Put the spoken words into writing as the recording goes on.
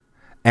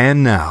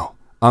And now,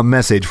 a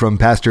message from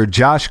Pastor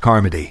Josh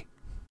Carmody.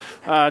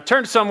 Turn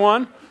to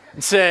someone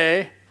and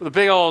say, with a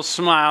big old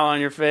smile on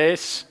your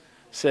face,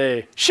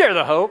 say, share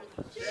the hope.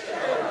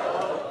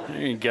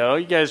 There you go.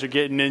 You guys are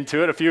getting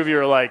into it. A few of you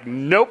are like,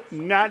 nope,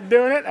 not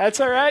doing it. That's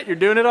all right. You're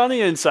doing it on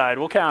the inside.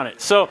 We'll count it.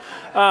 So,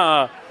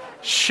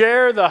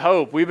 share the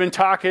hope. We've been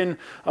talking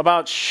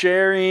about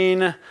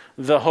sharing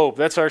the hope.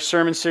 That's our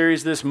sermon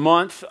series this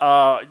month.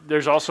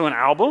 There's also an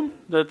album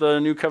that the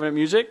New Covenant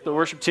Music, the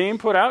worship team,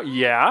 put out.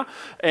 Yeah.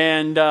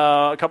 And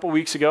a couple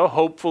weeks ago,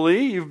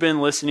 hopefully, you've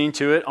been listening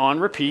to it on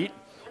repeat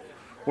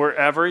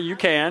wherever you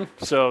can.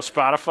 So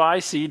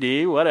Spotify,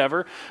 CD,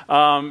 whatever.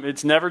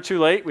 It's never too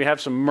late. We have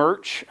some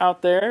merch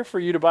out there for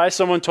you to buy.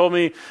 Someone told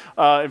me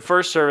in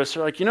first service,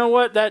 they're like, you know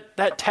what, that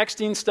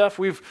texting stuff,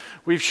 we've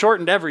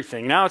shortened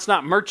everything. Now it's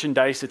not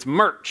merchandise, it's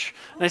merch.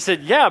 And I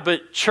said, yeah,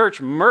 but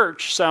church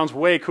merch sounds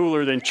way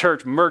cooler than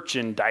church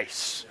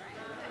merchandise.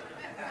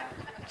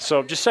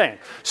 So just saying.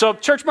 So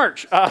church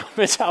merch,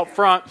 it's out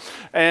front,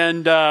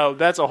 and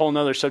that's a whole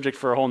nother subject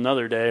for a whole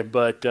nother day.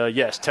 But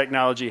yes,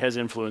 technology has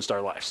influenced our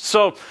lives.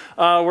 So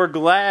we're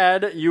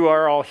glad you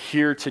are all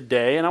here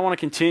today, and I want to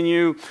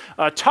continue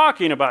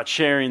talking about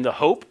sharing the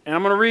hope. And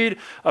I'm going to read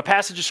a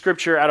passage of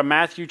scripture out of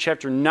Matthew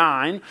chapter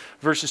 9,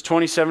 verses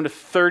 27 to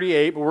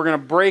 38, but we're going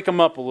to break them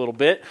up a little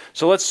bit.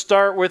 So let's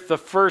start with the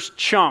first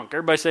chunk.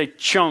 Everybody say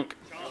chunk.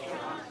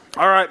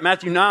 All right,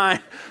 Matthew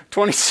 9,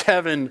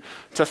 27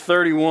 to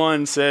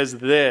 31 says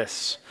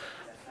this.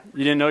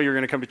 You didn't know you were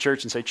going to come to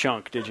church and say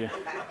chunk, did you?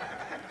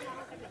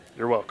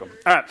 You're welcome.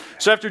 All right,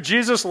 so after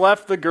Jesus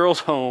left the girl's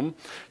home,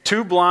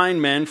 two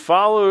blind men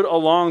followed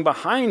along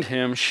behind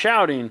him,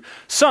 shouting,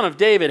 "Son of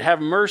David,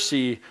 have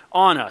mercy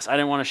on us." I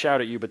didn't want to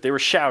shout at you, but they were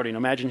shouting.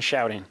 Imagine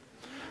shouting.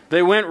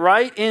 They went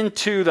right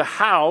into the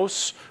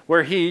house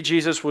where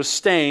Jesus was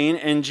staying,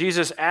 and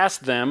Jesus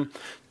asked them,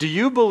 "Do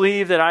you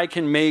believe that I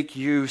can make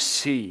you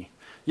see?"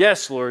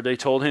 "Yes, Lord," they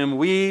told him,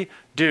 "we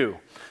do."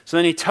 So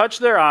then he touched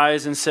their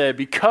eyes and said,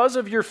 "Because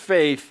of your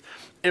faith,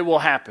 it will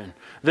happen."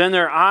 Then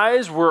their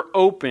eyes were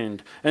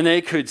opened, and they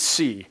could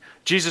see.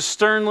 Jesus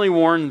sternly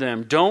warned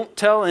them, "Don't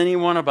tell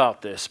anyone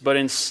about this." But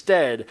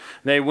instead,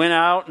 they went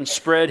out and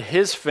spread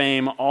his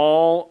fame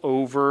all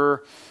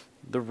over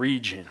the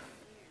region.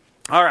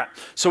 All right,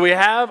 so we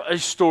have a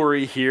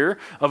story here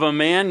of a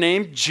man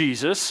named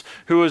Jesus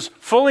who was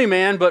fully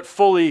man but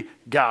fully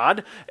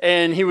God,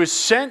 and he was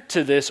sent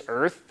to this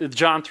earth.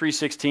 John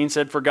 3:16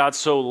 said, "For God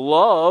so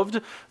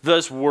loved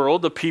this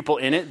world, the people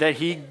in it, that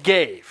he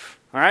gave."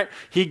 All right,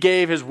 he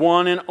gave his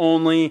one and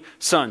only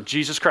Son,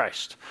 Jesus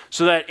Christ,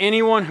 so that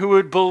anyone who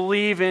would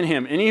believe in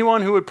him,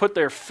 anyone who would put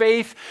their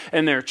faith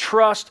and their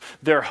trust,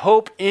 their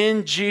hope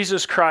in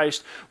Jesus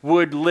Christ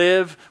would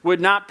live,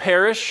 would not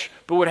perish,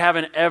 but would have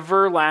an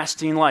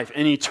everlasting life,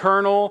 an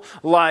eternal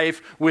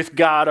life with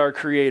God, our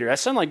Creator. That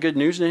sound like good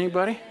news to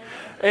anybody?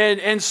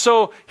 And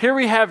so here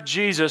we have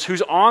Jesus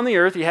who's on the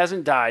earth. He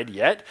hasn't died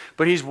yet,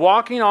 but he's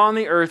walking on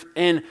the earth,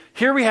 and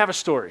here we have a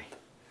story.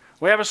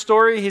 We have a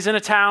story. He's in a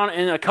town,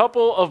 and a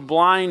couple of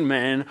blind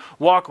men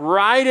walk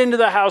right into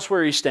the house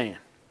where he's staying.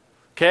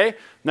 Okay?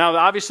 Now,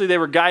 obviously, they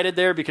were guided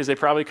there because they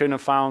probably couldn't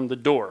have found the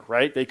door,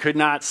 right? They could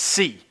not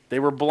see. They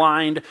were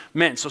blind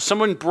men. So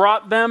someone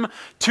brought them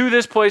to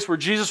this place where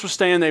Jesus was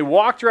staying. They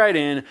walked right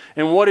in,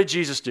 and what did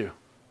Jesus do?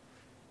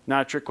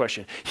 Not a trick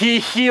question. He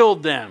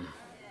healed them.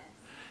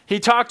 He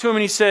talked to them,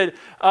 and he said,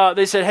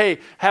 they said, "Hey,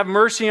 have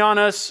mercy on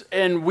us,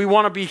 and we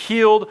want to be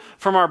healed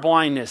from our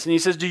blindness." And he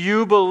says, "Do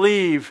you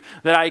believe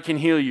that I can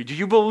heal you? Do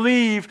you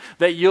believe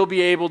that you'll be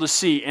able to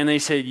see?" And they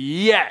said,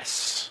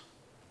 "Yes,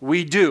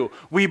 we do.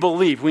 We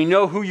believe. We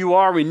know who you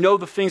are. We know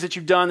the things that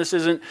you've done." This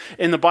isn't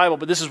in the Bible,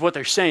 but this is what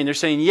they're saying. They're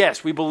saying,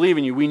 "Yes, we believe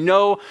in you. We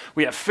know,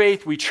 we have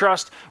faith, we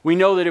trust. We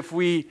know that if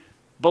we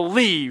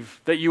believe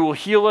that you will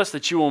heal us,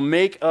 that you will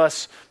make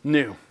us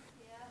new."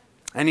 Yeah.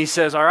 And he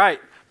says, "All right,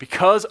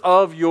 because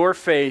of your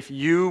faith,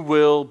 you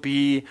will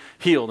be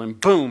healed." And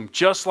boom,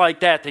 just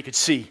like that, they could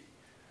see.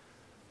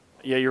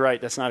 Yeah, you're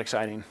right. That's not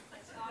exciting.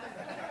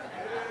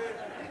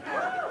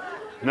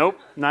 Nope,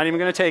 not even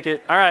going to take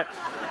it. All right.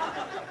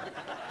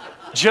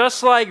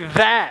 Just like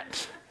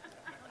that,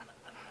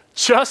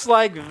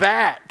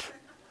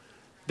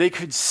 they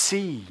could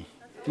see.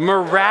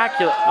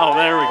 Miraculous. Oh,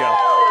 there we go.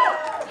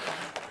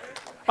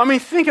 I mean,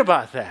 think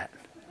about that.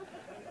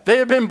 They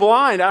had been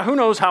blind. Who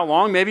knows how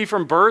long? Maybe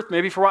from birth,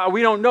 maybe for a while.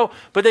 We don't know.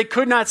 But they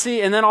could not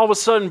see. And then all of a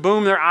sudden,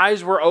 boom, their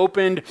eyes were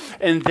opened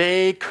and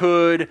they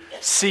could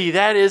see.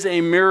 That is a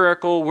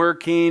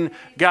miracle-working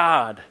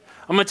God.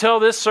 I'm going to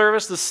tell this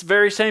service the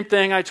very same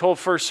thing I told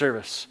first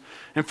service.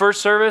 In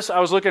first service, I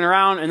was looking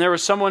around and there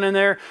was someone in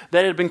there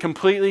that had been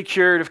completely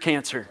cured of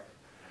cancer.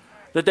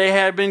 That they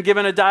had been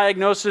given a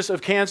diagnosis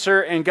of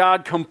cancer and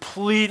God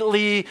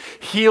completely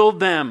healed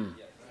them.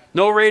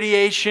 No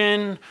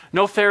radiation,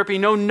 no therapy,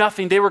 no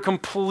nothing. They were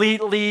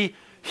completely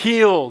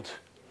healed.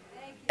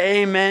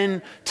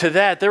 Amen to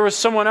that. There was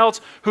someone else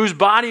whose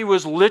body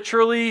was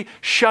literally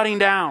shutting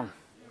down.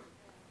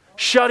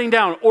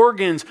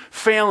 Organs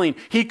failing.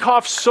 He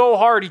coughed so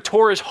hard, he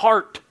tore his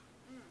heart.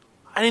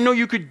 I didn't know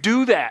you could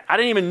do that. I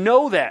didn't even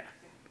know that.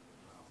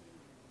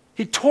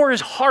 He tore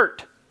his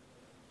heart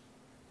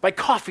by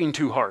coughing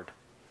too hard.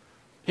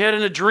 He had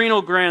an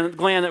adrenal gland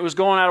that was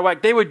going out of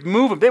whack. They would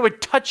move him. They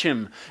would touch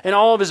him, and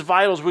all of his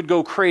vitals would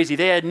go crazy.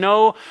 They had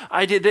no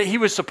idea that he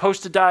was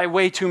supposed to die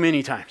way too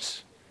many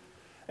times.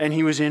 And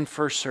he was in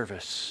first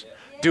service,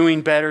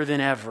 doing better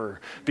than ever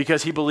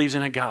because he believes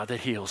in a God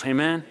that heals.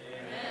 Amen?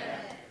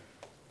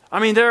 I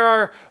mean,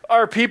 there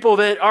are people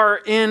that are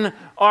in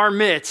our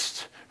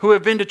midst who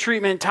have been to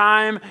treatment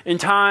time and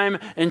time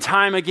and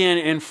time again,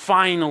 and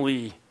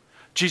finally,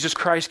 Jesus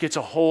Christ gets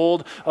a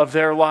hold of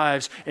their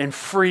lives and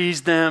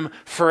frees them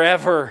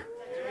forever.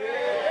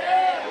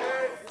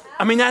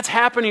 I mean, that's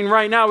happening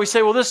right now. We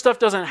say, well, this stuff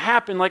doesn't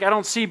happen. Like, I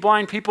don't see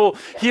blind people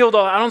healed.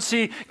 I don't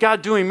see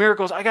God doing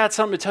miracles. I got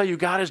something to tell you.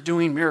 God is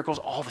doing miracles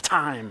all the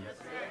time.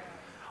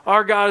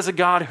 Our God is a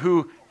God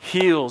who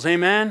heals.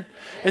 Amen?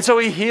 And so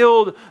he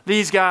healed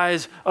these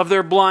guys of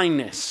their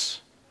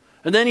blindness.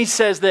 And then he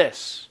says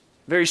this,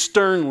 very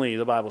sternly,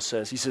 the Bible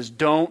says. He says,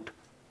 don't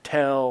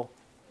tell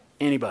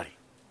anybody.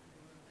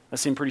 That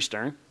seemed pretty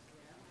stern.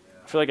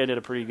 I feel like I did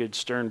a pretty good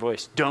stern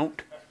voice.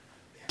 Don't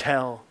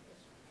tell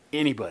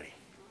anybody.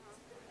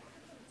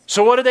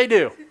 So what did they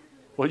do?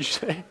 What did you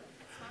say?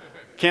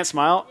 Can't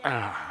smile?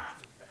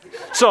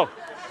 So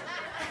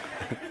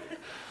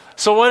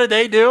what did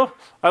they do?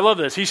 I love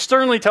this. He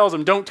sternly tells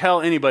them, don't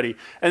tell anybody.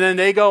 And then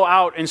they go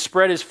out and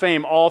spread his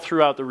fame all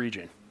throughout the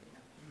region.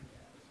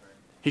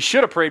 He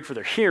should have prayed for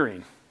their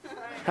hearing,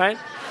 right?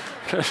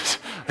 Because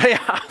they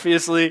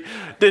obviously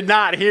did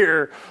not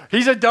hear.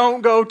 He said,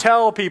 don't go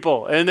tell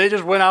people. And they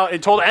just went out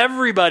and told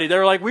everybody. They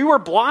were like, we were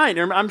blind.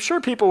 And I'm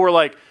sure people were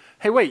like,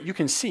 hey, wait, you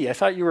can see. I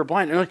thought you were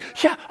blind. And they're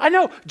like, yeah, I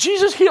know.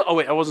 Jesus healed. Oh,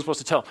 wait, I wasn't supposed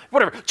to tell.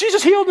 Whatever.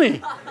 Jesus healed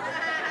me.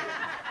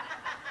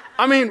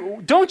 I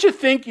mean, don't you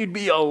think you'd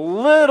be a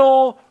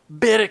little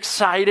bit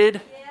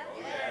excited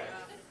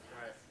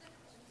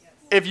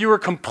if you were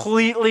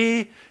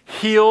completely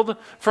healed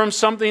from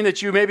something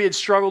that you maybe had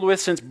struggled with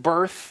since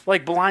birth,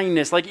 like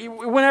blindness? Like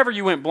whenever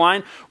you went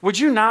blind, would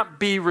you not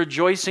be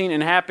rejoicing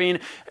and happy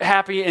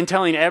and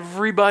telling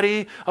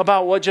everybody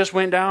about what just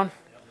went down?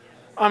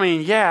 I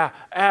mean, yeah,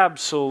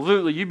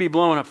 absolutely. You'd be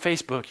blowing up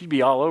Facebook. You'd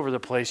be all over the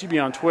place. You'd be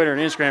on Twitter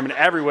and Instagram and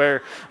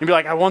everywhere. You'd be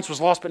like, I once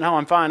was lost, but now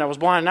I'm fine. I was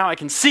blind, now I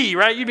can see,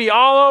 right? You'd be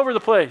all over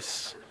the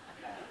place.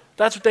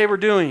 That's what they were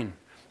doing.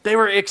 They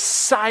were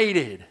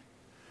excited.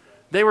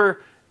 They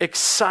were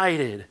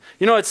excited.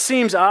 You know, it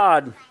seems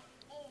odd.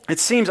 It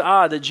seems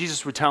odd that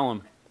Jesus would tell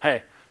them,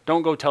 hey,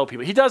 don't go tell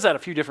people. He does that a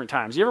few different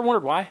times. You ever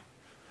wondered why?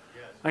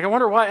 Like, I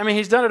wonder why. I mean,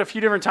 he's done it a few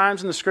different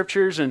times in the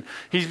scriptures, and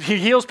he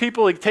heals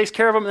people, he takes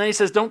care of them, and then he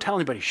says, don't tell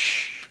anybody.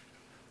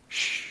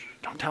 Shh,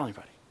 don't tell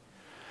anybody.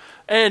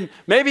 And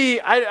maybe,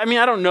 I mean,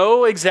 I don't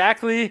know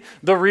exactly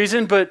the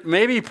reason, but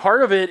maybe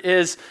part of it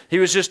is he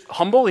was just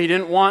humble. He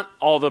didn't want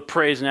all the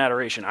praise and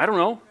adoration. I don't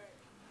know.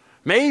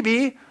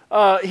 Maybe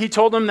he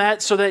told them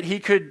that so that he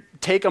could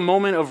take a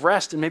moment of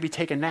rest and maybe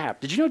take a nap.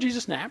 Did you know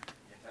Jesus napped?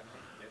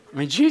 I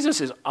mean, Jesus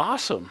is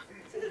awesome.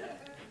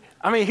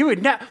 I mean, he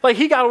would nap. Like,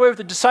 he got away with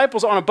the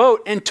disciples on a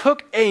boat and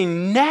took a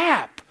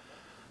nap.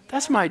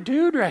 That's my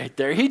dude right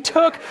there. He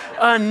took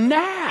a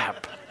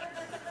nap.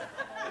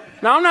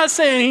 Now, I'm not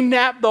saying he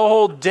napped the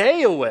whole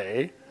day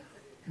away,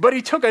 but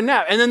he took a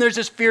nap. And then there's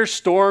this fierce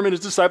storm, and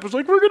his disciples are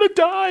like, we're going to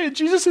die, and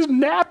Jesus is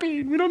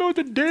napping. We don't know what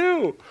to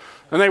do.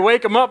 And they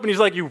wake him up, and he's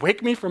like, you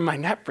wake me from my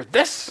nap for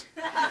this?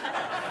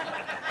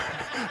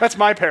 That's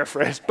my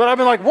paraphrase. But I've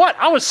been like, what?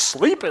 I was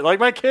sleeping.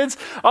 Like my kids,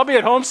 I'll be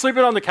at home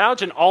sleeping on the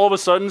couch, and all of a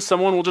sudden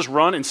someone will just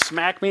run and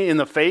smack me in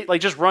the face, like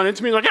just run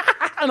into me like,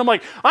 and I'm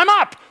like, I'm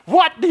up.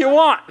 What do you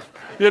want?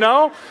 You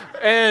know?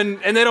 And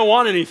they don't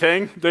want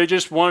anything. They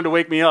just wanted to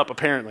wake me up,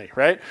 apparently,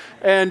 right?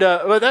 And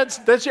but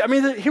that's. I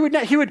mean, he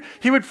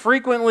would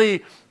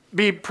frequently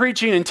be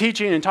preaching and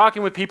teaching and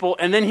talking with people,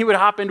 and then he would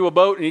hop into a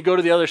boat and he'd go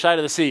to the other side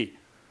of the sea,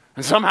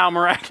 and somehow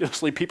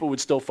miraculously people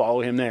would still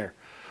follow him there.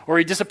 Or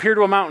he'd disappear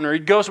to a mountain, or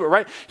he'd go somewhere,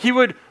 right? He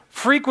would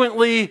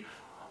frequently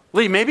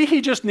leave. Maybe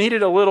he just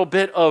needed a little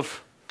bit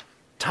of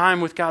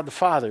time with God the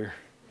Father.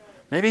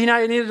 Maybe he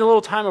needed a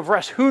little time of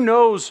rest. Who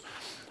knows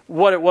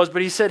what it was?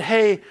 But he said,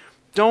 hey,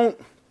 don't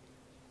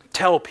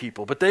tell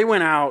people. But they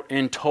went out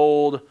and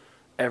told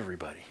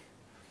everybody.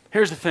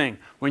 Here's the thing.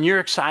 When you're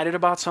excited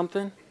about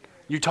something,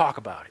 you talk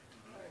about it.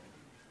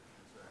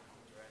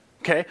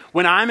 Okay?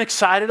 When I'm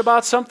excited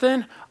about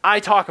something,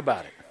 I talk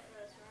about it.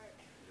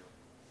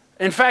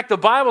 In fact, the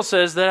Bible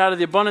says that out of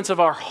the abundance of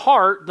our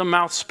heart, the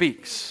mouth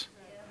speaks.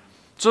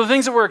 So the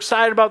things that we're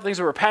excited about, the things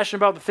that we're passionate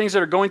about, the things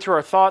that are going through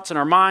our thoughts and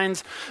our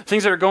minds,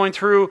 things that are going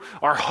through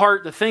our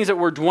heart, the things that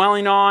we're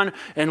dwelling on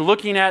and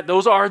looking at,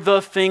 those are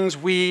the things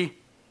we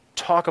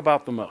talk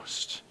about the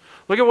most.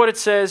 Look at what it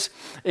says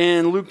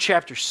in Luke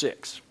chapter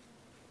 6.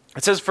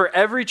 It says, for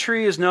every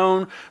tree is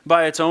known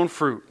by its own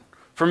fruit.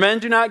 For men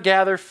do not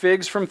gather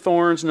figs from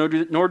thorns, nor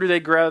do they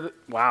gather...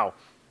 Wow.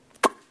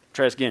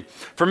 Try this again.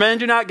 For men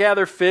do not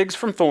gather figs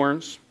from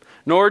thorns,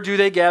 nor do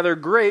they gather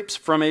grapes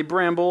from a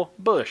bramble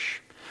bush.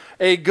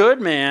 A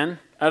good man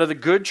out of the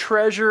good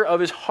treasure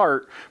of his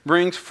heart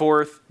brings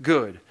forth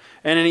good,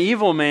 And an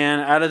evil man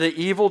out of the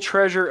evil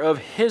treasure of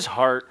his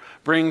heart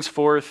brings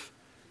forth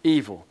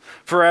evil.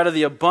 For out of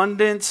the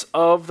abundance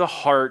of the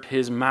heart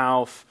his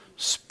mouth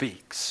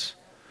speaks.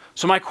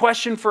 So my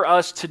question for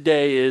us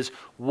today is,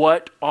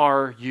 what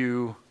are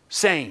you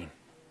saying?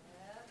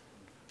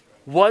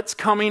 What's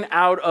coming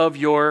out of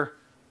your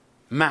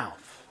mouth?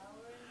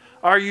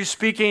 Are you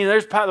speaking?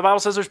 The Bible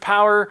says there's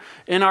power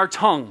in our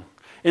tongue,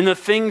 in the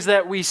things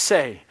that we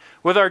say.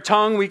 With our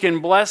tongue, we can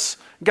bless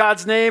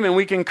God's name and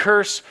we can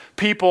curse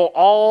people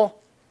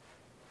all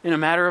in a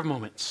matter of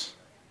moments.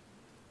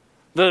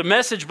 The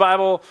Message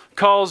Bible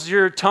calls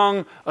your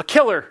tongue a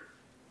killer.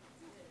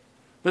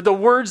 That the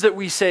words that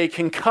we say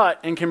can cut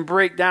and can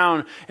break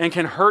down and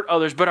can hurt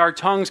others, but our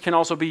tongues can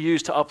also be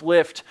used to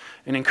uplift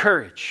and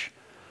encourage.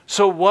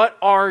 So what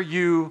are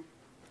you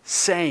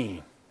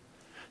saying?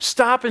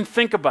 Stop and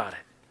think about it.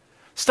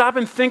 Stop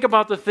and think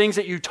about the things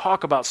that you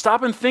talk about.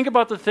 Stop and think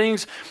about the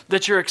things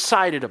that you're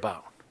excited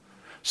about.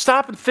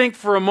 Stop and think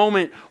for a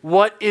moment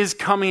what is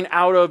coming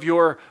out of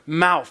your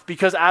mouth,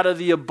 because out of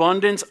the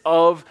abundance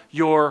of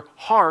your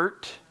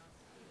heart,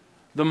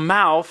 the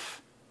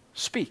mouth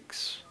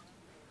speaks.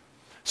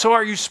 So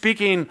are you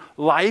speaking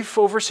life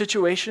over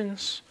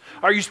situations?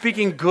 Are you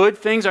speaking good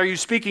things? Are you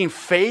speaking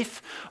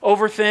faith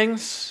over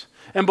things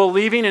and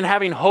believing and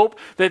having hope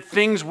that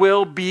things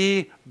will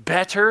be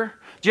better?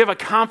 Do you have a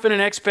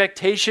confident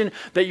expectation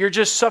that you're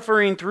just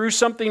suffering through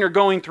something or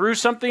going through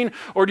something?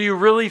 Or do you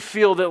really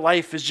feel that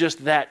life is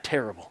just that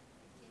terrible?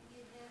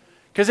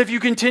 Because if you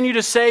continue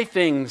to say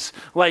things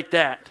like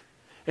that,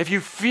 if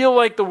you feel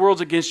like the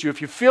world's against you, if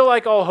you feel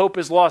like all hope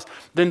is lost,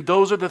 then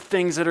those are the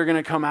things that are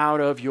going to come out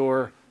of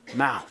your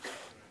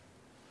mouth.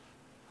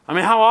 I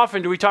mean, how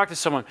often do we talk to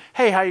someone,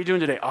 hey, how are you doing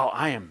today? Oh,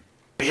 I am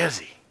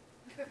busy.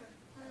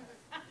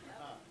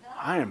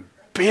 I am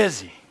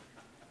busy.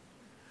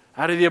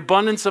 Out of the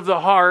abundance of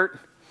the heart,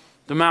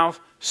 the mouth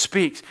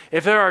speaks.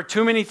 If there are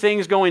too many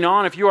things going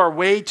on, if you are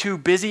way too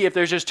busy, if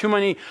there's just too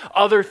many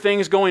other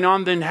things going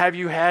on, then have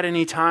you had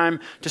any time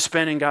to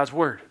spend in God's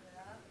Word?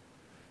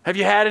 Have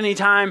you had any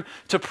time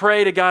to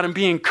pray to God and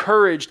be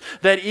encouraged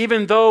that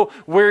even though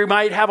we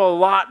might have a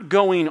lot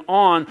going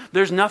on,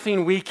 there's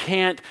nothing we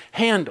can't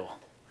handle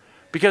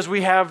because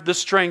we have the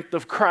strength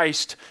of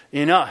Christ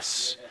in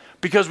us.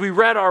 Because we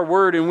read our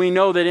Word and we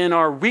know that in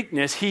our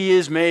weakness, He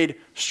is made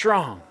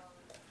strong.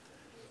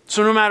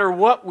 So no matter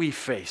what we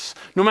face,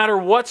 no matter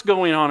what's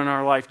going on in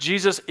our life,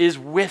 Jesus is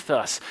with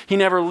us. He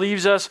never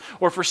leaves us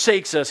or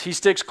forsakes us. He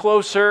sticks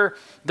closer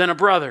than a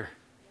brother.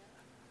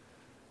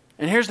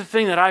 And here's the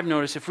thing that I've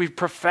noticed. If we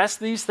profess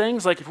these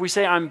things, like if we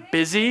say I'm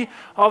busy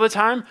all the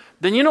time,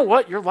 then you know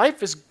what? Your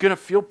life is going to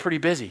feel pretty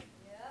busy.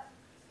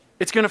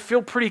 It's going to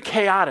feel pretty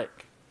chaotic.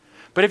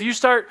 But if you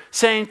start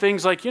saying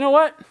things like, you know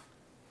what?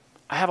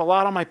 I have a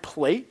lot on my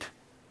plate,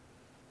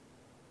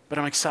 but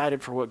I'm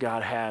excited for what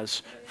God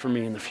has for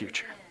me in the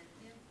future.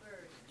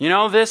 You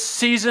know, this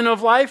season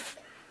of life,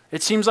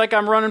 it seems like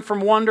I'm running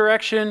from one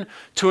direction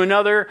to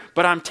another,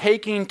 but I'm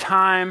taking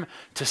time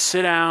to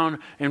sit down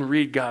and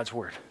read God's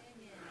Word.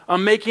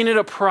 I'm making it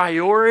a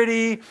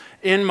priority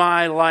in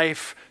my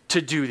life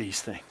to do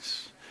these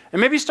things.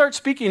 And maybe start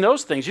speaking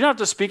those things. You don't have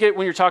to speak it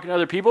when you're talking to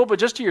other people, but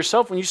just to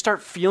yourself, when you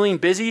start feeling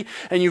busy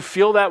and you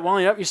feel that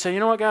welling up, you say, you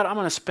know what, God, I'm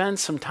going to spend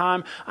some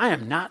time. I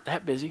am not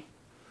that busy.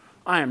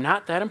 I am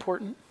not that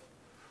important.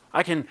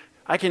 I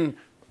can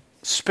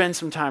spend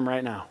some time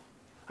right now.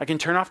 I can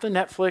turn off the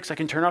Netflix. I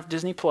can turn off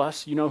Disney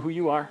Plus. You know who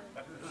you are.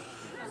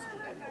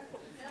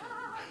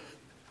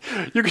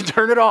 You can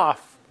turn it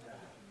off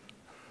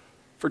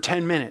for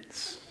 10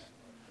 minutes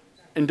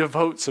and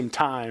devote some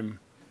time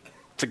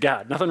to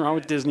God. Nothing wrong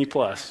with Disney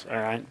Plus, all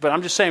right? But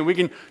I'm just saying we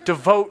can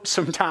devote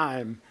some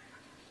time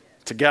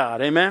to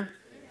God. Amen?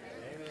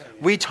 Amen.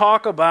 We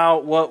talk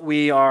about what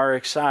we are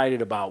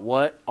excited about.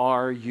 What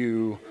are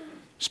you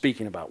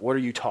speaking about? What are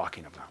you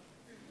talking about?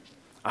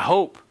 I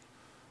hope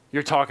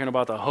you're talking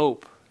about the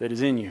hope that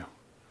is in you.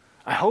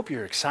 I hope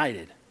you're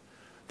excited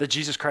that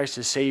Jesus Christ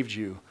has saved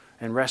you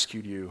and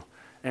rescued you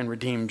and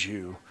redeemed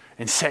you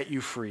and set you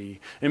free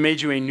and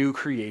made you a new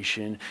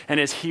creation and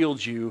has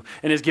healed you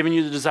and has given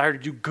you the desire to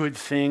do good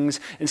things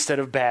instead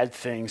of bad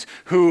things,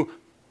 who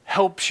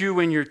helps you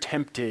when you're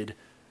tempted.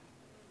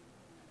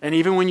 And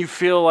even when you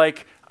feel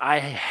like I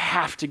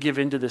have to give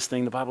into this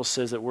thing, the Bible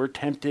says that we're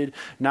tempted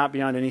not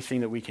beyond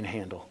anything that we can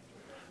handle.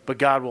 But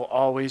God will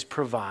always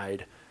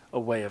provide a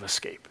way of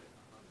escape.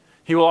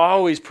 He will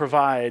always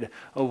provide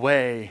a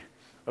way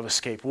of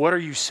escape. What are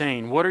you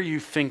saying? What are you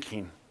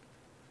thinking?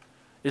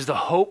 Is the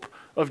hope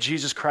of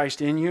Jesus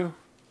Christ in you?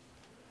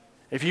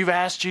 If you've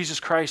asked Jesus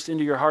Christ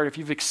into your heart, if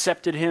you've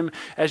accepted Him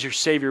as your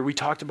Savior, we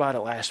talked about it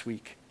last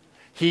week.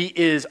 He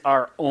is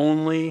our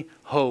only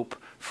hope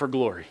for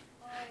glory.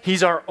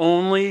 He's our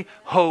only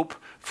hope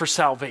for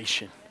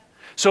salvation.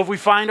 So if we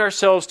find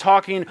ourselves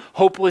talking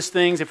hopeless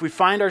things, if we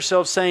find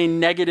ourselves saying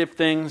negative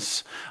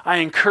things, I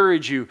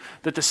encourage you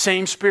that the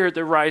same Spirit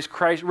that raised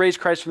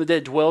Christ from the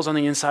dead dwells on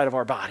the inside of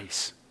our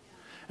bodies.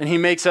 And He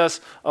makes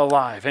us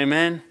alive.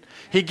 Amen?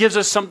 He gives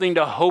us something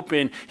to hope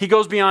in. He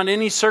goes beyond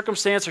any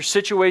circumstance or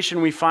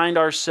situation we find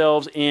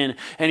ourselves in,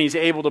 and he's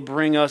able to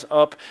bring us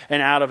up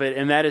and out of it.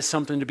 And that is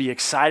something to be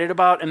excited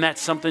about, and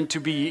that's something to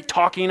be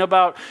talking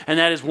about, and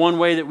that is one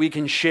way that we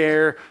can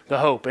share the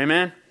hope.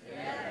 Amen?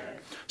 Amen.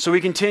 So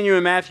we continue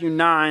in Matthew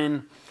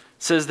 9.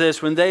 Says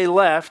this, when they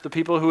left, the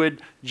people who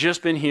had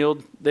just been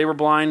healed, they were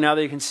blind, now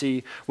they can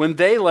see. When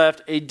they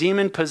left, a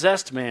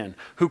demon-possessed man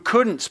who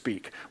couldn't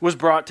speak was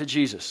brought to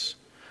Jesus.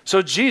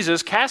 So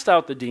Jesus cast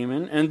out the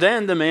demon, and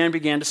then the man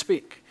began to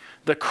speak.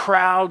 The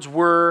crowds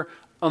were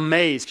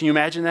amazed. Can you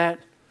imagine that?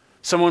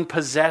 Someone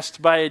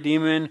possessed by a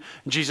demon.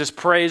 Jesus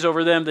prays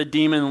over them, the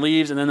demon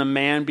leaves, and then the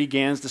man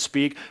begins to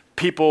speak.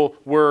 People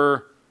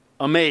were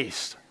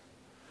amazed.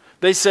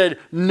 They said,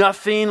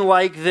 nothing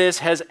like this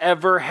has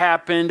ever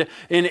happened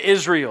in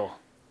Israel,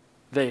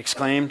 they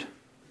exclaimed.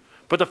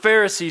 But the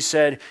Pharisees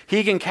said,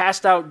 he can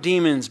cast out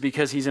demons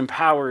because he's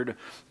empowered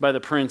by the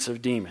prince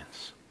of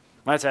demons.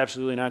 That's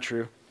absolutely not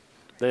true.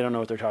 They don't know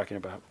what they're talking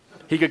about.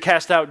 He could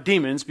cast out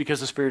demons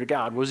because the Spirit of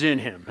God was in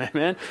him.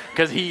 Amen?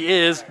 Because he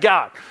is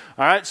God.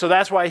 All right? So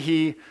that's why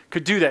he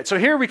could do that. So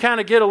here we kind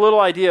of get a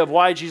little idea of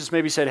why Jesus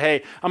maybe said,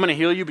 hey, I'm going to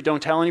heal you, but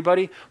don't tell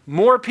anybody.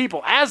 More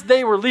people, as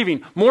they were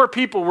leaving, more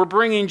people were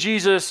bringing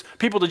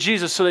people to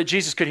Jesus so that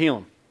Jesus could heal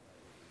them.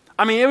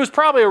 I mean, it was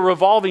probably a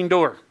revolving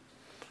door.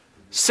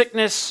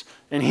 Sickness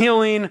and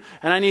healing,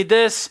 and I need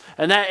this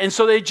and that. And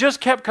so they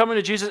just kept coming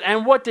to Jesus.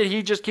 And what did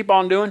he just keep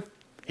on doing?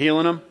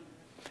 Healing them.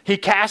 He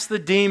cast the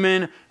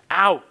demon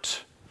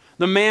out.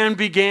 The man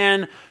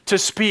began to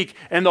speak,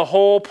 and the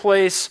whole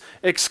place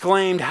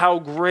exclaimed how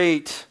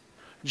great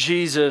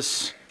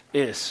Jesus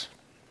is.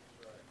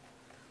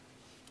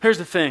 Here's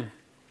the thing.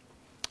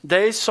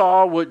 They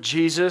saw what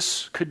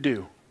Jesus could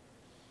do.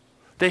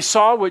 They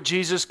saw what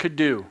Jesus could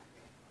do,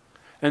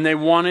 and they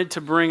wanted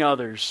to bring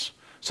others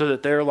so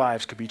that their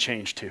lives could be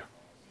changed too.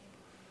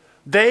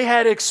 They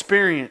had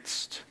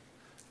experienced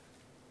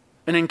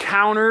an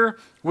encounter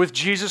with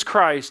Jesus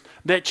Christ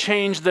that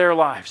changed their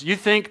lives. You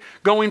think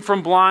going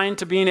from blind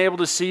to being able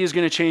to see is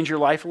going to change your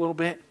life a little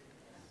bit?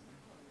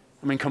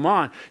 I mean, come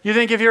on. You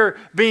think if you're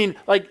being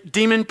like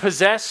demon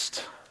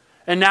possessed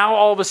and now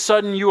all of a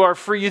sudden you are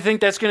free, you think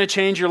that's going to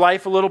change your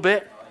life a little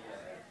bit?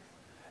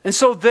 And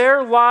so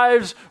their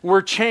lives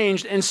were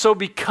changed. And so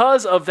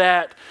because of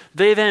that,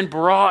 they then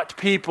brought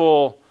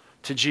people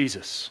to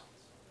Jesus.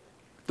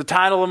 The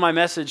title of my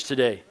message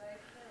today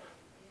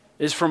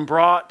is From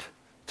Brought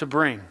to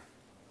Bring.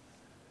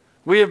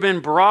 We have been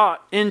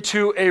brought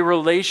into a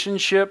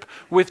relationship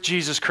with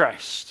Jesus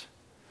Christ.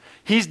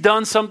 He's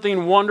done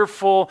something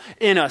wonderful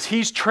in us.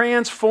 He's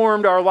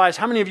transformed our lives.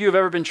 How many of you have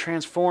ever been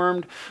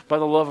transformed by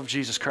the love of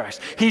Jesus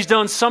Christ? He's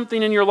done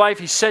something in your life.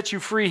 He set you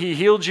free. He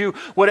healed you,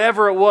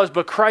 whatever it was.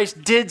 But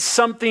Christ did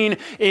something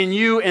in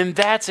you, and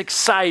that's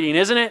exciting,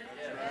 isn't it?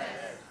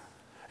 Yes.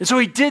 And so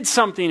he did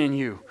something in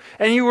you.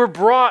 And you were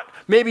brought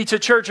maybe to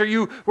church, or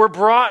you were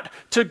brought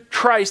to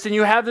Christ, and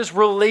you have this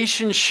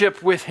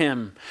relationship with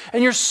him.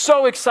 And you're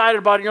so excited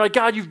about it. You're like,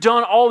 God, you've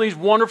done all these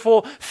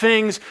wonderful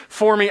things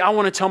for me. I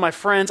want to tell my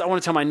friends. I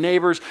want to tell my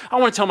neighbors. I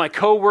want to tell my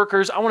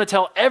coworkers. I want to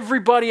tell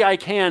everybody I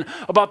can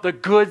about the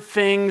good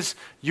things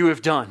you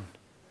have done.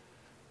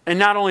 And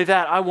not only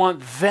that, I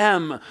want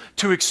them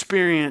to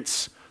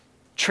experience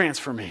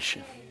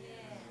transformation.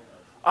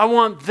 I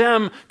want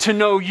them to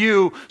know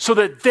you so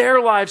that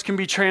their lives can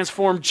be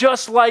transformed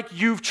just like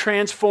you've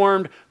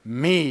transformed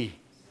me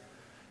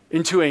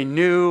into a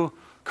new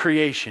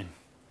creation.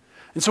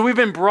 And so we've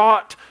been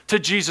brought to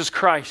Jesus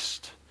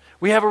Christ.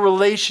 We have a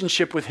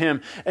relationship with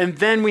him, and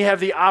then we have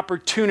the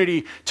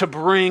opportunity to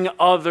bring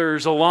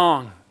others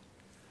along.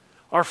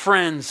 Our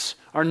friends,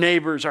 our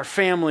neighbors, our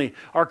family,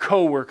 our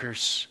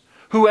coworkers,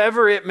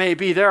 whoever it may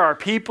be, there are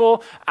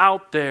people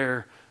out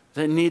there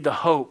that need the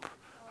hope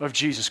of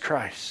Jesus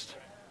Christ.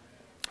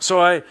 So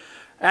I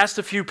asked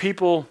a few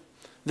people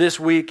this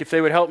week if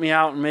they would help me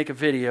out and make a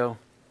video.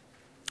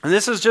 And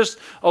this is just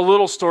a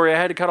little story. I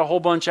had to cut a whole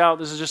bunch out.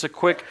 This is just a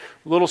quick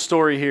little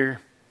story here.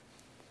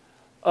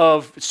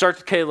 It starts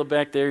with Caleb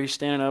back there. He's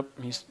standing up.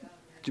 He's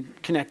a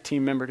Connect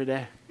team member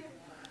today.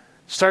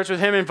 Starts with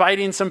him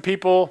inviting some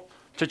people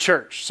to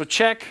church. So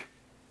check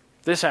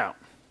this out.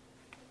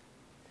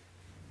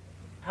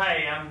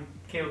 Hi, I'm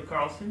Caleb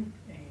Carlson,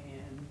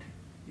 and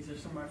these are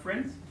some of my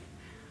friends.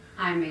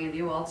 I'm Mandy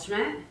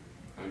Waldschmidt.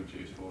 I'm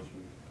Chase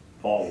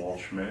Waldschmidt. Paul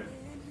Waldschmidt.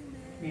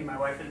 Me and my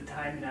wife at the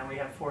time, now we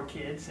have 4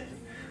 kids and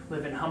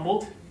live in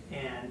Humboldt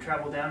and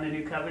travel down to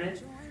New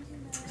Covenant.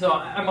 So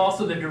I'm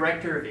also the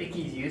director of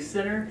Ickes Youth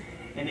Center,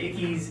 and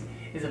Ickes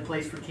is a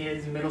place for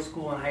kids, middle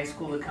school and high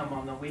school, to come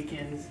on the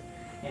weekends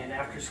and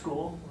after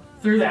school.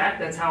 Through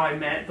that's how I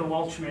met the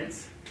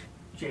Waldschmidts.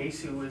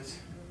 Jace, who was,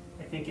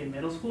 I think, in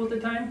middle school at the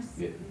time,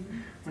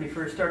 when he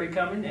first started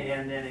coming,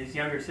 and then his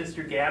younger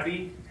sister,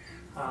 Gabby,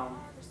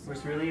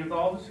 was really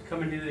involved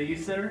coming to the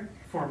youth center.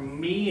 For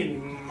me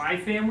and my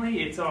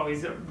family, it's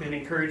always been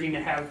encouraging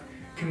to have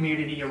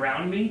community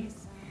around me.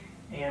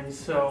 And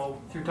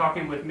so through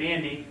talking with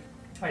Mandy,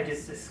 I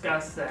just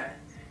discussed that,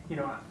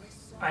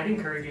 I'd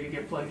encourage you to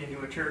get plugged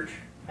into a church.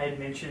 I had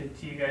mentioned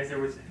to you guys there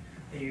was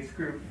the youth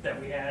group that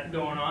we had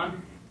going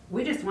on.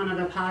 We just wanted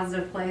a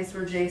positive place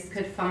where Jace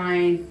could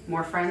find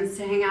more friends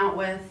to hang out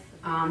with,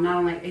 not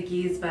only at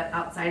Ickey's, but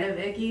outside of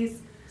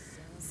Ickey's.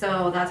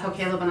 So that's how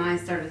Caleb and I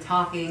started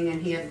talking,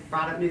 and he had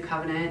brought up New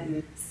Covenant.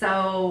 And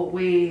so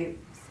we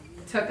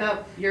took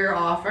up your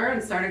offer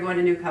and started going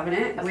to New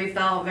Covenant. We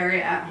felt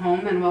very at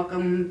home and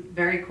welcome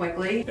very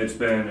quickly. It's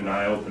been an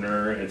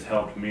eye-opener. It's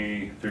helped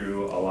me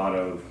through a lot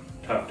of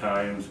tough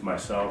times,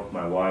 myself,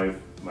 my wife,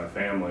 my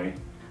family.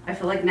 I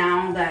feel like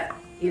now that,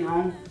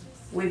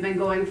 we've been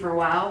going for a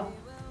while,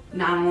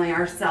 not only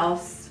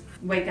ourselves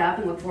wake up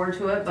and look forward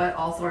to it, but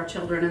also our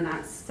children, and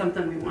that's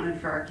something we wanted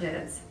for our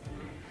kids.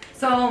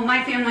 So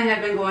my family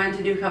had been going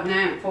to New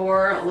Covenant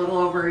for a little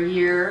over a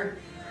year.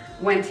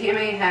 When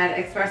Tammy had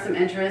expressed some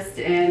interest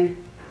in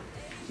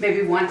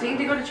maybe wanting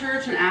to go to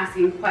church and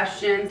asking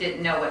questions.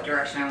 Didn't know what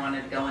direction I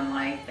wanted to go in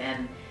life,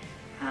 and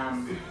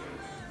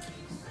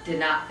did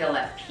not feel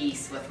at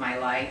peace with my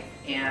life.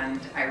 And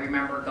I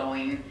remember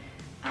going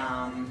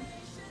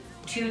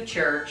to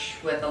church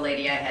with a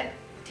lady I had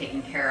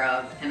taken care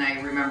of, and I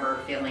remember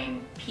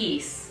feeling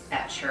peace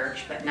at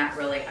church, but not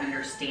really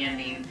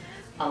understanding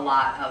a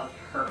lot of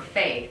her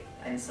faith.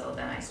 And so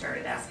then I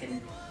started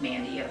asking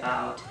Mandy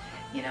about,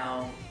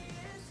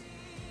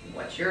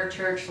 what's your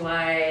church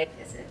like?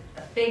 Is it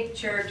a big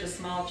church, a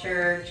small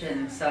church?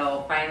 And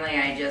so finally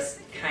I just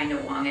kind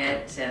of wung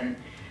it, and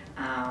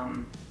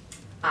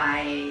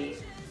I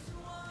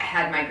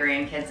had my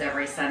grandkids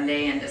every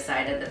Sunday and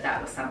decided that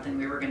that was something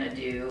we were going to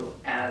do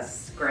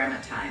as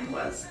grandma time,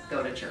 was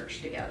go to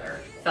church together.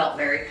 Felt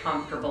very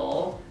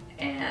comfortable,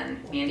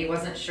 and Mandy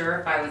wasn't sure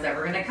if I was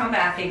ever going to come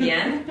back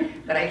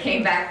again, but I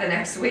came back the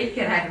next week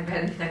and I've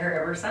been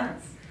there ever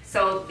since.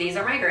 So these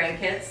are my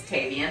grandkids,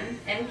 Tavian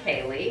and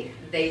Kaylee.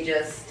 They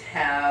just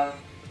have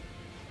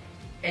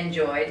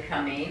enjoyed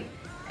coming,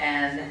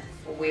 and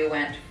we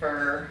went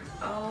for,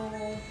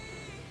 I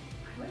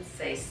would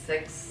say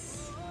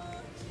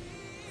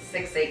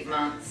 8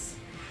 months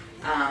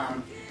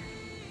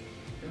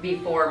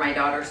before my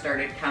daughter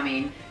started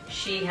coming.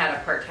 She had a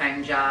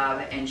part-time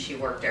job and she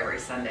worked every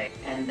Sunday,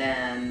 and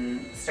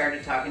then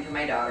started talking to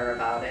my daughter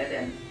about it,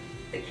 and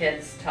the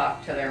kids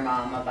talked to their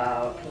mom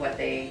about what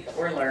they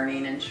were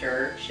learning in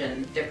church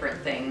and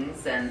different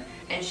things, and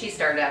she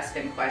started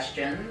asking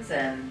questions.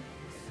 And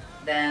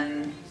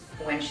then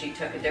when she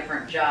took a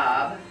different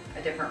job,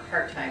 a different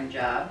part-time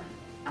job,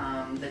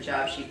 the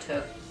job she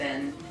took,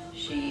 then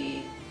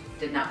she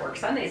did not work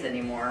Sundays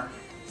anymore.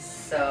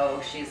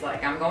 So she's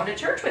like, I'm going to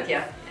church with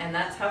you. And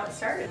that's how it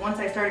started. Once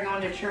I started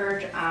going to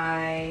church,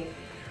 I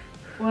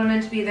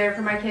wanted to be there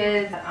for my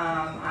kids.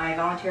 I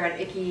volunteer at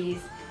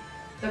Ickey's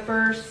the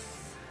first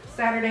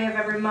Saturday of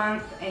every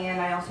month, and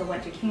I also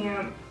went to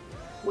camp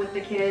with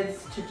the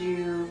kids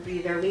to be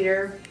their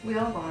leader. We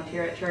all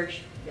volunteer at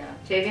church. Yeah.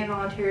 Tavian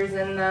volunteers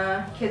in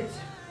the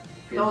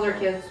older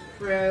kids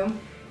room.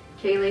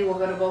 Kaylee will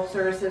go to both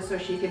services so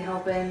she can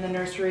help in the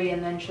nursery,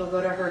 and then she'll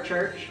go to her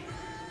church.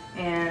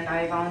 And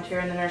I volunteer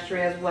in the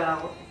nursery as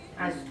well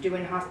as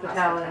doing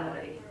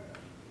hospitality.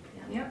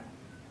 Yep.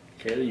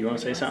 Kaylee, you want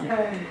to say something?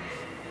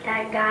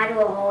 That God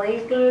will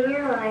always be in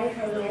your life,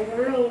 and He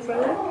is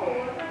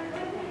amazing.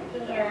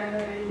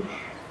 And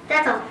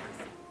that's all.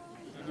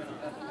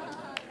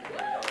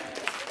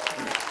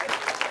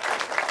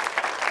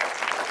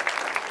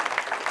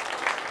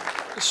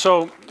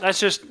 So that's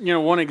just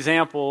one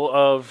example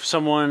of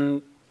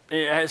someone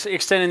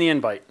extending the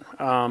invite,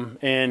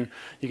 and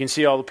you can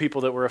see all the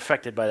people that were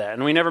affected by that.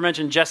 And we never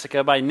mentioned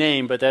Jessica by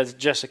name, but that's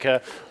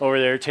Jessica over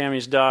there,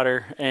 Tammy's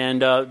daughter.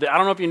 And I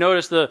don't know if you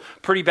noticed the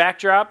pretty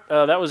backdrop.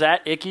 That was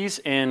at Ickey's,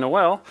 and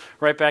Noelle,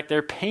 right back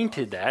there,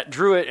 painted that,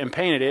 drew it and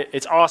painted it.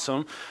 It's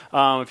awesome.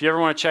 If you ever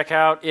want to check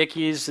out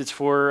Ickey's, it's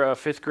for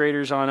fifth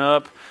graders on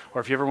up. Or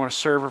if you ever want to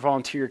serve or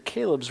volunteer,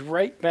 Caleb's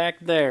right back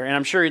there. And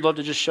I'm sure he'd love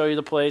to just show you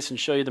the place and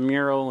show you the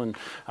mural, and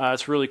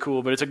it's really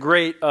cool. But it's a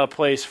great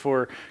place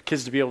for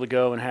kids to be able to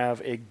go and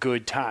have a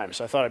good time.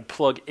 So I thought I'd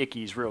plug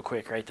Ickey's real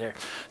quick right there.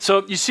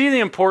 So you see the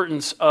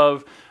importance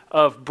of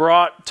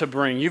brought to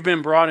bring. You've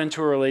been brought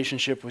into a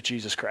relationship with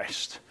Jesus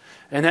Christ.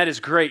 And that is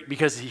great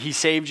because He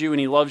saved you and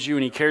He loves you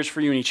and He cares for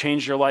you and He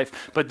changed your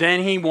life. But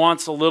then He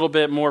wants a little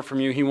bit more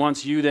from you. He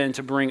wants you then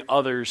to bring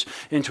others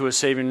into a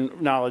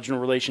saving knowledge and a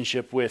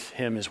relationship with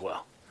Him as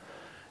well.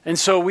 And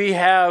so we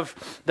have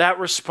that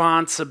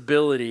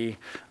responsibility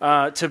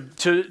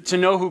to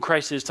know who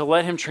Christ is, to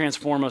let Him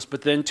transform us,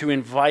 but then to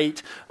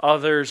invite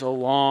others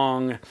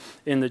along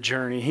in the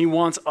journey. He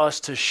wants us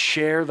to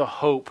share the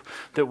hope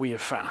that we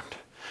have found.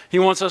 He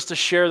wants us to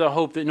share the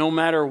hope that no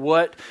matter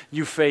what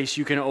you face,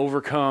 you can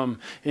overcome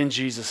in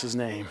Jesus'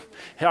 name.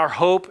 Our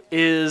hope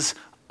is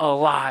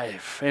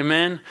alive.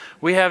 Amen?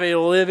 We have a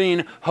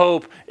living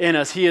hope in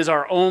us. He is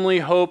our only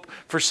hope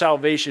for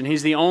salvation.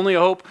 He's the only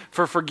hope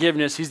for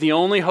forgiveness. He's the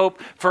only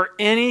hope for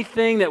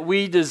anything that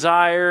we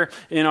desire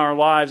in our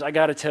lives. I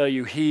got to tell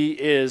you, He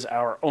is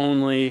our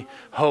only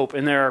hope.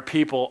 And there are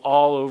people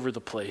all over the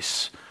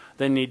place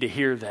that need to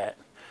hear that.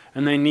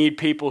 And they need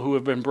people who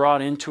have been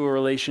brought into a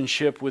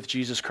relationship with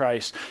Jesus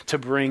Christ to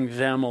bring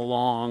them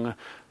along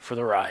for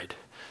the ride,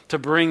 to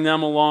bring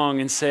them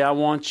along and say, I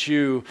want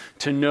you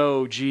to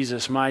know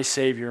Jesus, my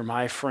Savior,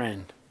 my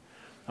friend.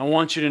 I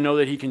want you to know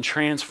that he can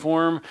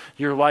transform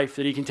your life,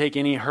 that he can take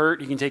any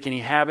hurt, he can take any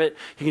habit,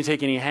 he can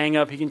take any hang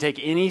up, he can take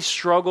any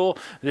struggle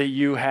that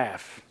you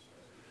have.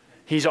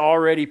 He's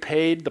already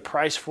paid the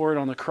price for it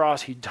on the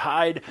cross. He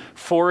died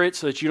for it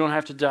so that you don't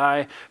have to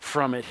die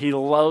from it. He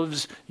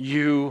loves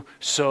you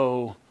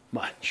so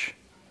much.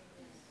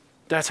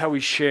 That's how we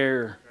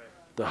share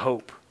the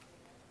hope.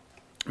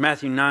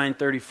 Matthew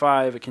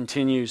 9:35, it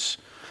continues.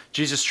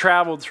 Jesus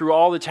traveled through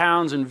all the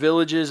towns and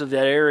villages of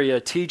that area,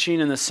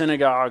 teaching in the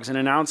synagogues and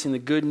announcing the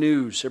good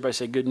news. Everybody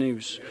say good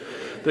news.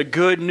 The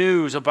good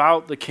news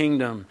about the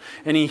kingdom.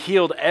 And he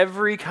healed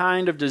every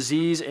kind of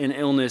disease and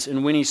illness.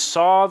 And when he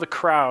saw the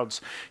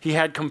crowds, he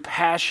had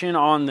compassion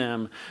on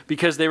them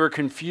because they were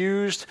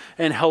confused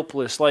and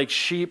helpless, like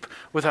sheep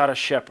without a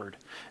shepherd.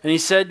 And he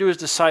said to his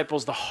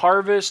disciples, the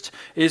harvest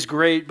is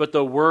great, but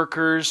the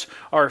workers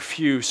are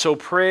few. So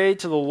pray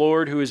to the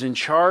Lord who is in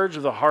charge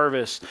of the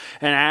harvest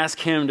and ask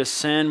him to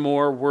send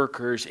more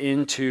workers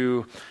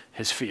into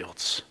his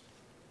fields.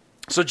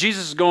 So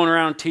Jesus is going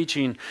around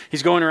teaching.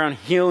 He's going around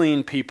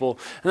healing people.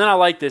 And then I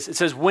like this. It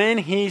says, when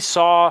he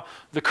saw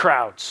the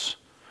crowds.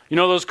 You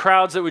know those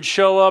crowds that would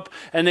show up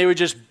and they would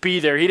just be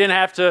there.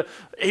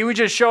 He would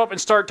just show up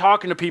and start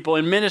talking to people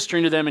and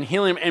ministering to them and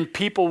healing them, and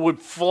people would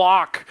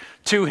flock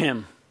to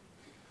him.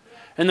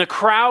 And the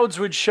crowds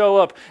would show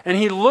up, and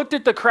he looked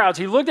at the crowds.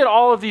 He looked at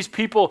all of these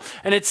people,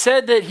 and it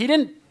said that he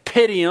didn't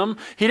pity them.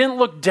 He didn't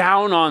look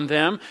down on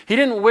them. He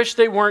didn't wish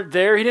they weren't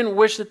there. He didn't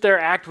wish that their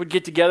act would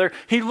get together.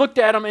 He looked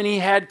at them and he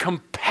had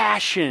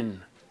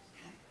compassion.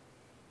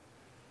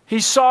 He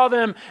saw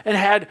them and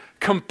had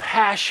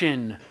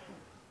compassion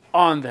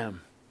on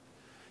them.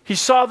 He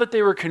saw that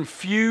they were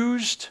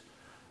confused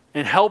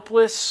and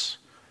helpless.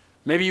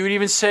 Maybe you would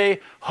even say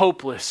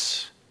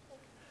hopeless.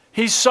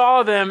 He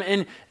saw them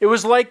and it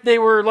was like they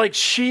were like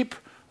sheep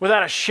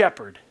without a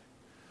shepherd.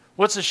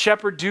 What's a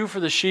shepherd do for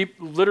the sheep?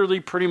 Literally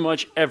pretty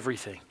much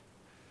everything.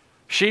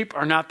 Sheep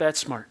are not that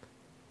smart.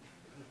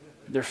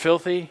 They're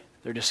filthy.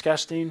 They're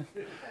disgusting.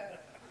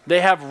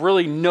 They have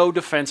really no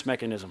defense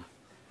mechanism.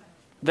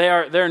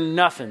 They're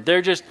nothing.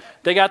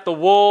 They got the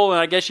wool, and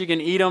I guess you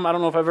can eat them. I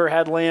don't know if I've ever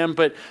had lamb,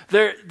 but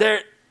they're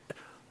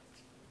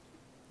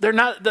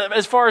not,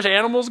 as far as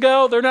animals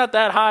go, they're not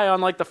that high on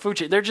like the food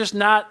chain. They're just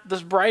not the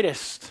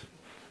brightest.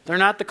 They're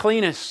not the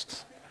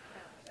cleanest.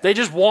 They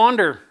just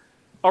wander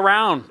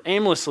around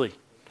aimlessly.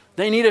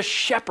 They need a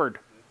shepherd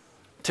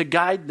to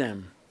guide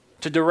them,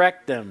 to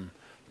direct them,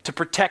 to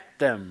protect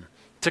them,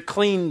 to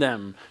clean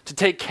them, to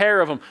take care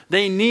of them.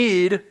 They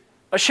need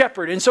a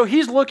shepherd. And so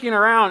he's looking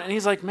around and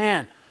he's like,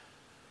 man,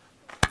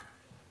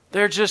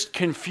 they're just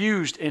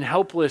confused and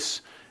helpless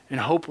and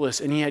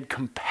hopeless. And he had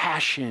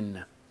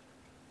compassion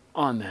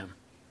on them.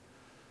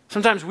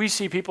 Sometimes we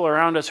see people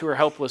around us who are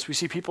helpless. We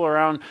see people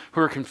around who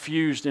are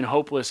confused and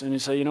hopeless. And you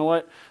say, you know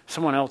what?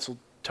 Someone else will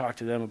talk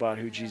to them about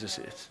who Jesus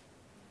is.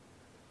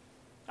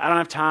 I don't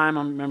have time.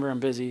 I'm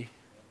busy.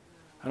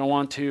 I don't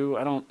want to.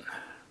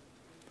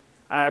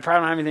 I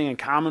probably don't have anything in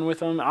common with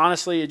them.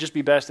 Honestly, it'd just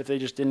be best if they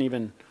just didn't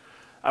even,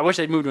 I wish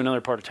they'd move to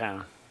another part of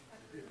town.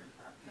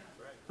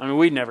 I mean,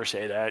 we'd never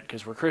say that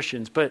because we're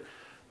Christians, but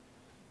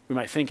we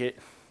might think it.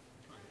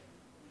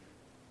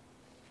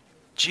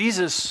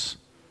 Jesus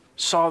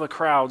saw the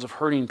crowds of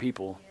hurting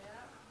people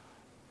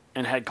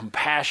and had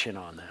compassion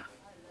on them.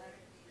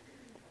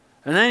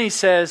 And then he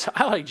says,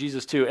 I like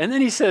Jesus too. And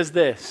then he says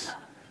this.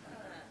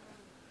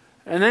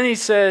 And then he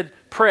said,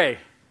 pray.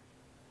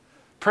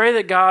 Pray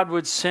that God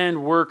would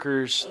send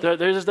workers.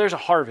 There's a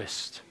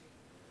harvest.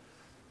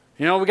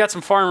 You know, we got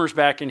some farmers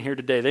back in here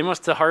today. They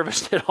must have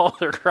harvested all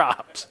their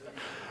crops.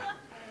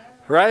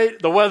 Right?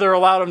 The weather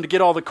allowed them to get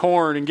all the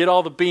corn and get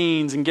all the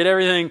beans and get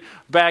everything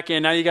back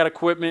in. Now you got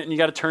equipment and you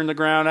got to turn the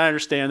ground. I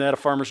understand that. A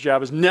farmer's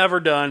job is never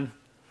done.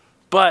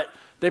 But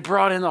they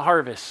brought in the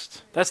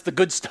harvest. That's the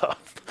good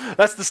stuff.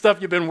 That's the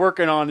stuff you've been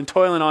working on and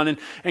toiling on.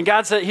 And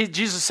God said,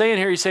 Jesus is saying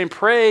here, he's saying,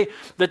 pray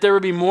that there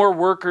would be more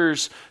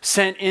workers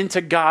sent into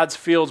God's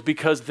fields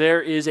because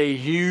there is a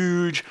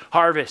huge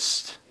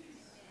harvest.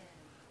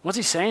 What's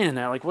he saying in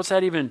that? Like, what's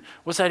that even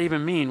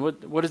mean?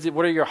 What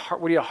are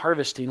you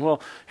harvesting?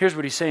 Well, here's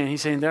what he's saying.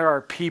 He's saying there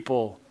are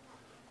people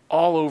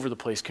all over the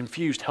place,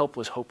 confused,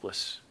 helpless,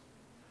 hopeless.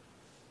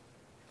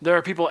 There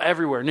are people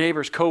everywhere,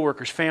 neighbors,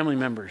 coworkers, family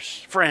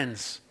members,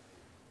 friends,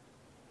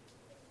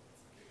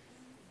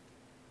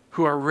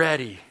 who are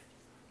ready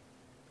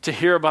to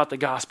hear about the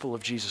gospel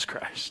of Jesus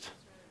Christ.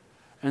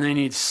 And they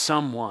need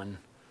someone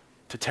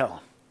to tell them.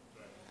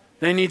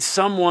 They need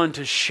someone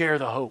to share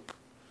the hope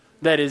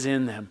that is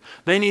in them.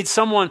 They need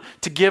someone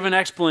to give an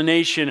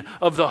explanation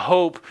of the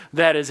hope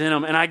that is in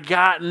them. And I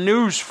got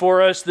news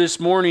for us this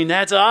morning.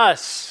 That's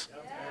us.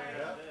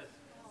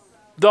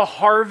 The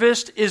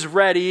harvest is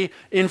ready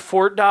in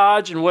Fort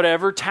Dodge and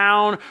whatever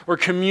town or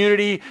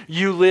community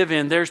you live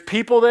in. There's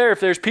people there. If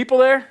there's people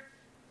there,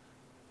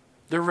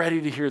 they're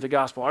ready to hear the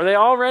gospel. Are they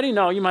all ready?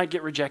 No, you might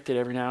get rejected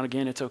every now and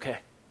again. It's okay.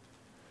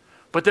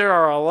 But there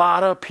are a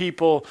lot of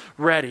people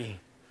ready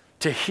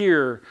to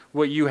hear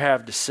what you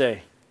have to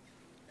say.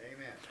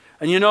 Amen.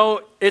 And you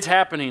know, it's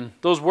happening.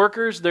 Those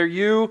workers, they're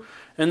you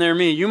and they're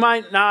me. You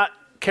might not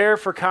care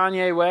for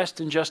Kanye West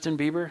and Justin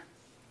Bieber.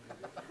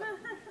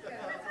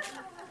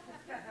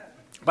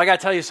 But I got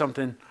to tell you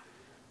something.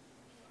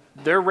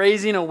 They're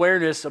raising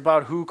awareness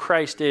about who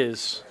Christ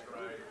is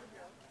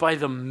by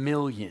the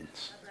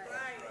millions.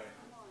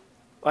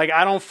 Like,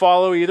 I don't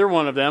follow either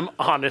one of them,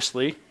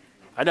 honestly.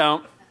 I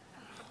don't.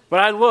 But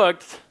I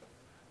looked.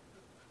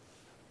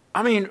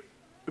 I mean,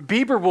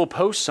 Bieber will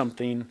post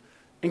something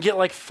and get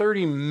like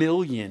 30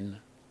 million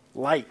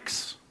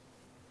likes.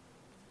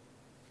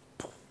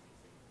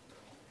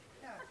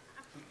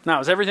 Now,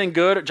 is everything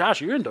good?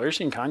 Josh, are you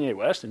endorsing Kanye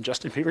West and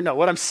Justin Bieber? No,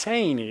 what I'm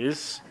saying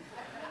is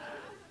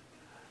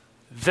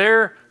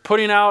they're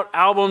putting out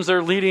albums,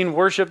 they're leading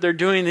worship, they're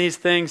doing these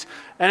things,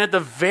 and at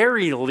the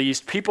very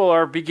least, people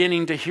are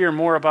beginning to hear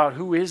more about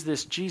who is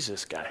this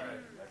Jesus guy.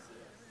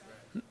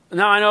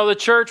 Now, I know the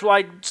church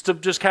likes to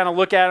just kind of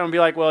look at it and be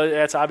like, well,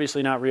 that's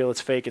obviously not real,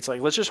 it's fake. It's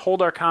like, let's just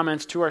hold our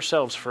comments to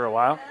ourselves for a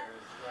while,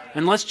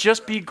 and let's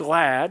just be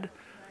glad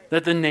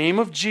that the name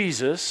of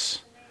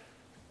Jesus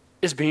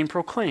is being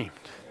proclaimed.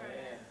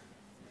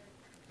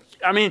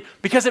 I mean,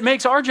 because it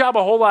makes our job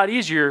a whole lot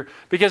easier,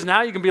 because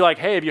now you can be like,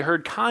 hey, have you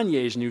heard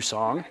Kanye's new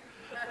song?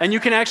 And you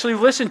can actually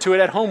listen to it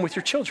at home with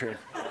your children,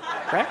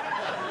 right?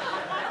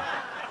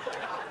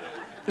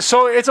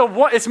 So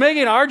it's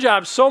making our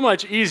job so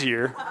much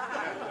easier.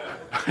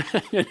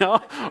 You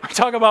know, we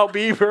talk about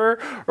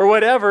Bieber or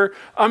whatever.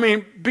 I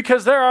mean,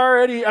 because they're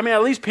already, I mean,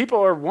 at least people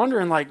are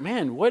wondering like,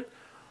 man, what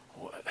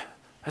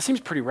that seems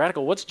pretty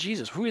radical. What's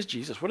Jesus? Who is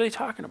Jesus? What are they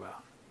talking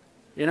about?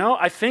 You know,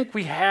 I think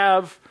we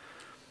have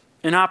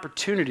an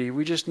opportunity.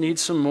 We just need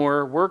some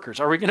more workers.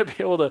 Are we going to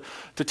be able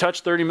to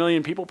touch 30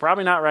 million people?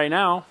 Probably not right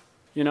now.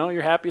 You know,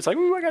 you're happy. It's like,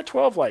 ooh, I got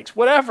 12 likes.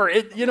 Whatever.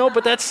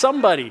 But that's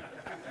somebody.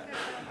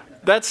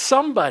 That's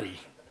somebody,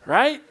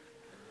 right?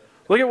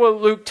 Look at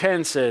what Luke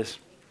 10 says.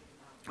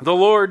 The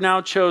Lord now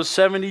chose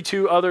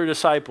 72 other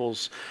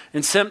disciples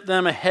and sent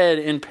them ahead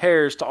in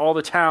pairs to all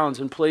the towns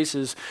and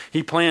places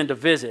he planned to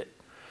visit.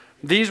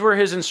 These were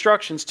his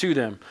instructions to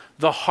them.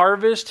 The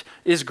harvest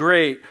is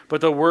great,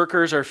 but the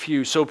workers are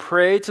few. So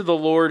pray to the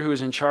Lord who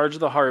is in charge of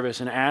the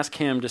harvest and ask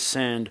him to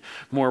send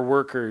more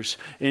workers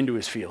into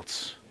his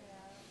fields.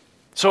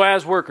 So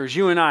as workers,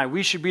 you and I,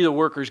 we should be the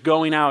workers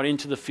going out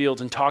into the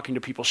fields and talking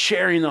to people,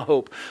 sharing the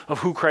hope of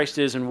who Christ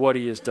is and what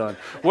he has done.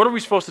 What are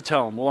we supposed to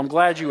tell them? Well, I'm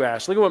glad you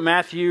asked. Look at what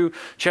Matthew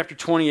chapter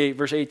 28,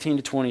 verse 18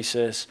 to 20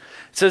 says.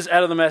 It says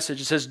out of the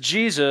Message, it says,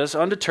 Jesus,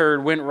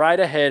 undeterred, went right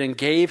ahead and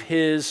gave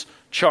his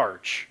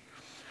charge.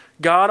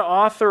 God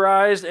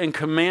authorized and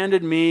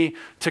commanded me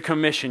to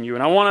commission you.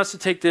 And I want us to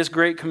take this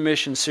great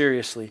commission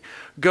seriously.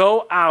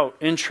 Go out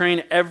and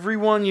train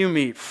everyone you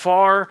meet,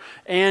 far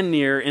and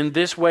near, in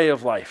this way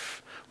of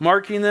life,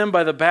 marking them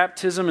by the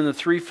baptism in the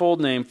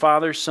threefold name,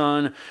 Father,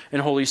 Son,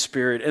 and Holy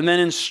Spirit. And then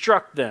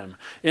instruct them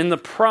in the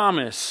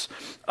practice,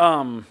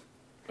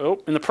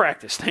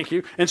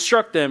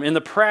 Instruct them in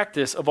the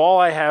practice of all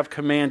I have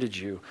commanded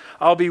you.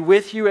 I'll be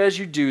with you as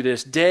you do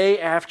this, day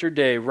after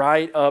day,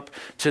 right up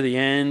to the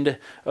end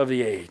of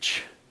the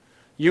age.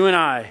 You and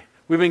I,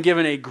 we've been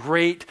given a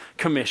great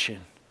commission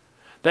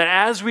that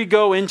as we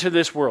go into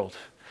this world,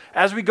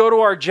 as we go to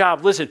our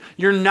job, listen,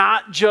 you're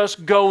not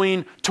just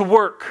going to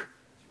work.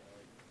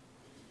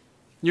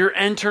 You're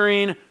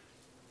entering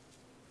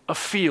a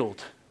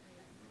field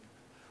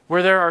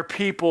where there are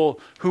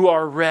people who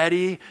are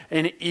ready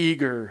and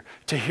eager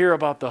to hear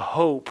about the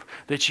hope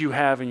that you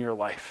have in your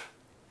life.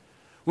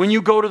 When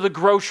you go to the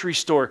grocery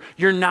store,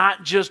 you're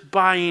not just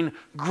buying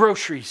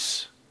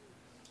groceries.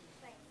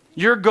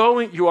 You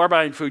are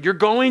buying food. You're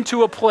going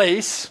to a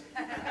place,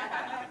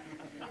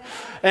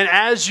 and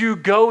as you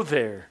go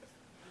there,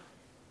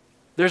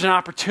 there's an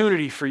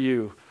opportunity for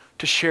you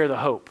to share the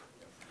hope.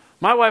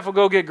 My wife will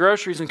go get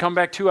groceries and come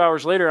back 2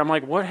 hours later. I'm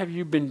like, what have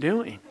you been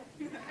doing?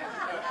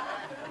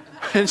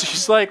 And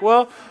she's like,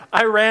 well,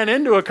 I ran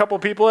into a couple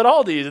people at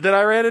Aldi's, and then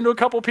I ran into a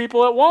couple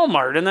people at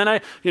Walmart, and then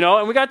and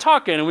we got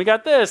talking, and we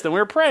got this, then we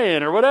were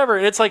praying, or whatever.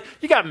 And it's like,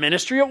 you got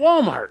ministry at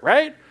Walmart,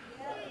 right?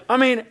 I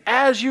mean,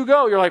 as you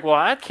go, you're like, well,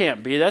 that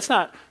can't be. Is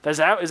that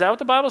what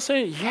the Bible's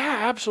saying? Yeah,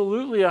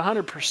 absolutely,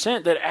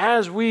 100%. That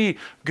as we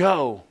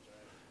go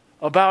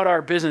about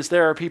our business,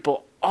 there are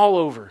people all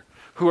over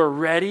who are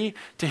ready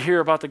to hear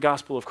about the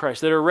gospel of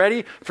Christ, that are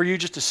ready for you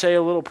just to say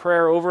a little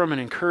prayer over them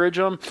and encourage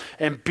them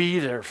and be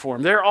there for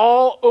them. They're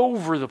all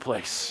over the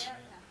place,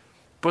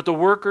 but the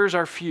workers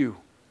are few.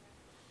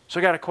 So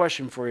I got a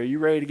question for you. Are you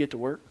ready to get to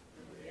work?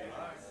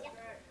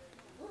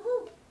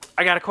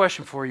 I got a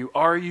question for you.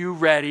 Are you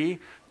ready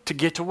to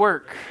get to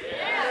work?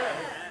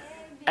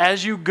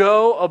 As you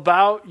go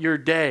about your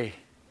day,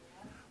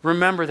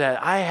 remember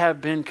that I have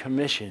been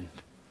commissioned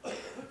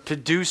to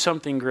do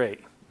something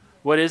great.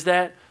 What is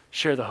that?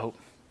 Share the hope.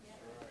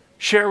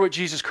 Share what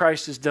Jesus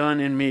Christ has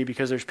done in me,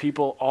 because there's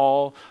people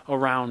all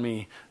around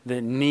me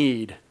that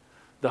need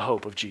the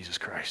hope of Jesus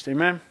Christ.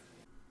 Amen?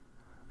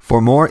 For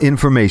more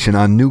information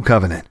on New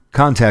Covenant,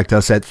 contact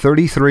us at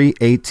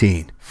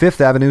 3318 5th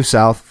Avenue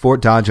South,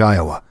 Fort Dodge,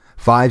 Iowa,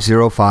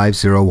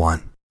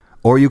 50501.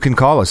 Or you can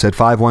call us at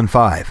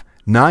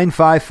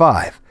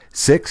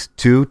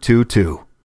 515-955-6222.